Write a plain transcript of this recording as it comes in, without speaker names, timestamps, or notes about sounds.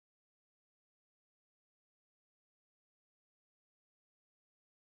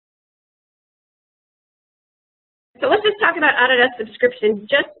So let's just talk about Autodesk Subscription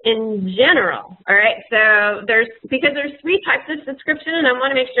just in general, all right? So because there's 3 types of subscription, and I want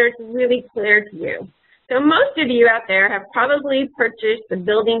to make sure it's really clear to you. So most of you out there have probably purchased the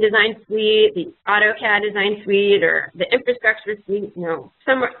Building Design Suite, the AutoCAD Design Suite, or the Infrastructure Suite. No,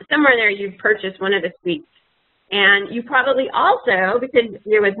 somewhere there you've purchased one of the suites. And you probably also, because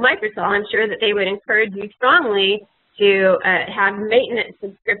you're with Microsol, I'm sure that they would encourage you strongly to have maintenance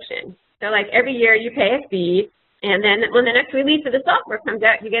subscription. So like every year you pay a fee, and then when the next release of the software comes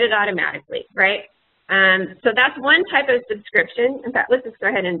out, you get it automatically, right? So that's one type of subscription. In fact, let's just go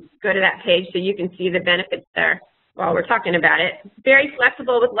ahead and go to that page so you can see the benefits there while we're talking about it. Very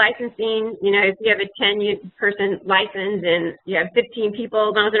flexible with licensing. You know, if you have a 10-person license and you have 15 people,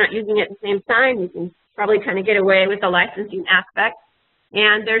 as long as they're not using it at the same time, you can probably kind of get away with the licensing aspect.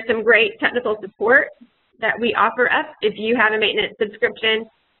 And there's some great technical support that we offer up if you have a maintenance subscription.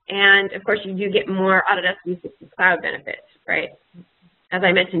 And of course, you do get more Autodesk 360 Cloud benefits, right? As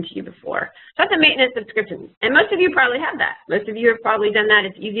I mentioned to you before. So that's a maintenance subscription. And most of you probably have that. Most of you have probably done that.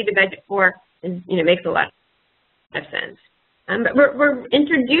 It's easy to budget for, and makes a lot of sense. But we're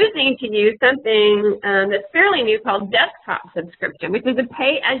introducing to you something that's fairly new called desktop subscription, which is a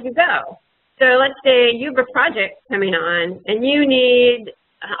pay-as-you-go. So let's say you have a project coming on, and you need,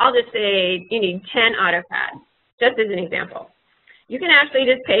 I'll just say you need 10 AutoCAD, just as an example. You can actually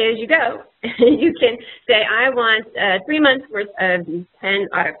just pay as you go. You can say, I want 3 months worth of these 10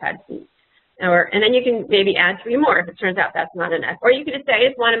 AutoCAD suites. And then you can maybe add 3 more if it turns out that's not enough. Or you can just say, I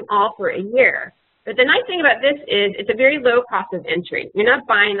just want them all for a year. But the nice thing about this is it's a very low cost of entry. You're not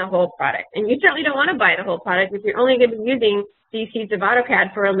buying the whole product. And you certainly don't want to buy the whole product if you're only going to be using these suites of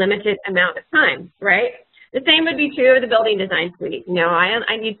AutoCAD for a limited amount of time, right? The same would be true of the Building Design Suite. You know,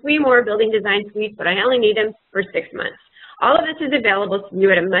 I need 3 more Building Design Suites, but I only need them for 6 months. All of this is available to you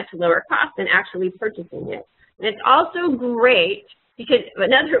at a much lower cost than actually purchasing it. And it's also great because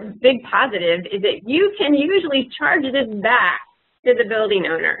another big positive is that you can usually charge this back to the building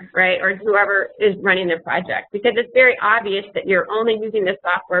owner, right, or whoever is running the project, because it's very obvious that you're only using the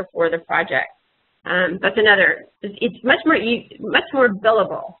software for the project. That's another, it's much more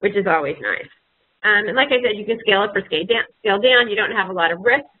billable, which is always nice. And like I said, you can scale up or scale down. You don't have a lot of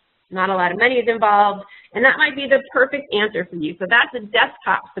risk. Not a lot of money is involved, and that might be the perfect answer for you. So that's a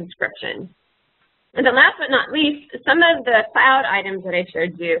desktop subscription. And then last but not least, some of the cloud items that I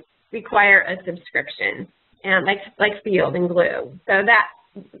showed you require a subscription, and like Field and Glue. So that,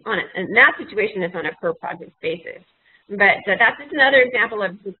 in that situation, is on a per project basis. But that's just another example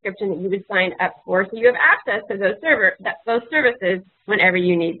of a subscription that you would sign up for, so you have access to those services whenever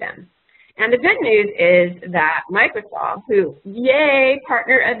you need them. And the good news is that Microsol, who, yay,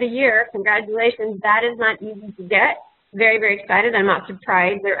 Partner of the Year, congratulations, that is not easy to get. Very, very excited. I'm not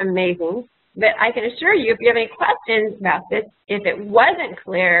surprised. They're amazing. But I can assure you, if you have any questions about this, if it wasn't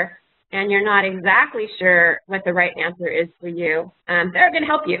clear and you're not exactly sure what the right answer is for you, they're going to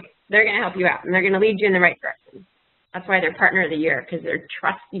help you. They're going to help you out, and they're going to lead you in the right direction. That's why they're Partner of the Year, because they're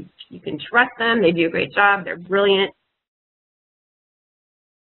you can trust them. They do a great job. They're brilliant.